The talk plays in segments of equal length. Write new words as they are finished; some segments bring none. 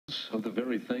of the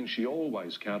very thing she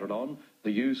always counted on,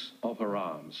 the use of her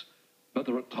arms. But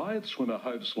the retired swimmer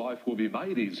hopes life will be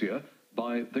made easier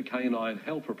by the Canine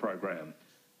Helper program.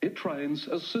 It trains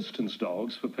assistance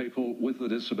dogs for people with a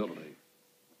disability.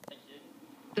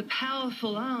 The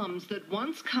powerful arms that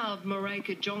once carved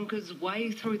Marayke Jonker's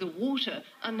way through the water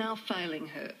are now failing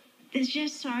her. There's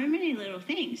just so many little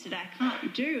things that I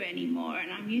can't do anymore, and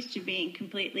I'm used to being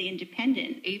completely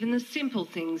independent. Even the simple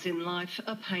things in life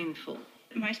are painful.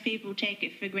 Most people take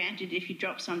it for granted if you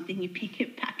drop something, you pick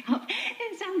it back up,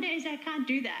 and some days I can't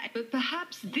do that. But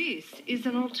perhaps this is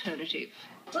an alternative.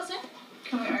 What's that?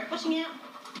 Come here, washing out.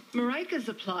 Marayke's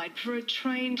applied for a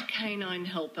trained canine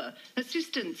helper,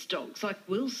 assistance dogs like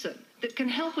Wilson, that can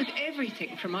help with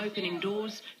everything from opening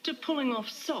doors to pulling off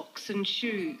socks and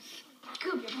shoes.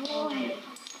 Good boy.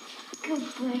 Good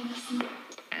boy, Wilson.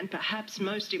 And perhaps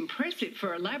most impressive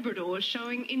for a Labrador,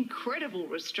 showing incredible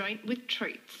restraint with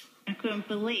treats. I couldn't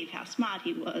believe how smart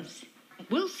he was.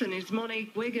 Wilson is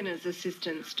Monique Wegener's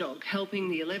assistance dog, helping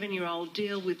the 11-year-old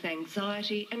deal with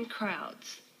anxiety and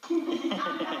crowds.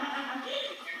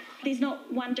 There's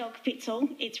not one dog fits all.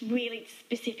 It's really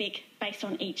specific based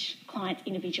on each client's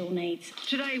individual needs.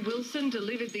 Today, Wilson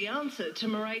delivered the answer to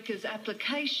Marayke's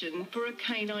application for a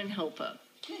canine helper.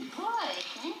 Good boy,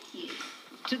 thank you.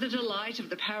 To the delight of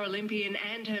the Paralympian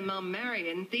and her mum,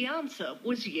 Marion, the answer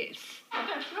was yes. Oh,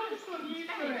 that's right, it's not you,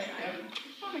 Marayke.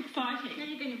 How exciting. Now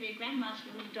you're going to be a grandmaster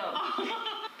little dog.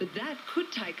 But that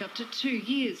could take up to 2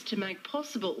 years to make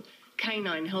possible.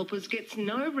 Canine Helpers gets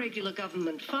no regular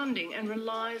government funding and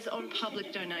relies on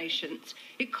public donations.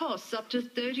 It costs up to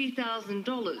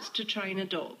 $30,000 to train a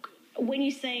dog. When you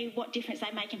see what difference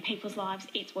they make in people's lives,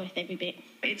 it's worth every bit.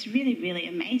 It's really, really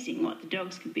amazing what the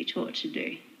dogs can be taught to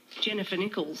do. Jennifer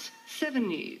Nichols, 7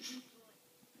 News.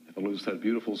 Never lose that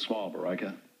beautiful smile,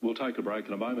 Marayke. We'll take a break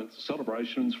in a moment.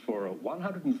 Celebrations for a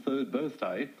 103rd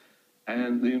birthday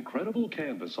and the incredible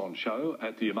canvas on show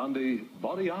at the Yamundi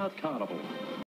Body Art Carnival.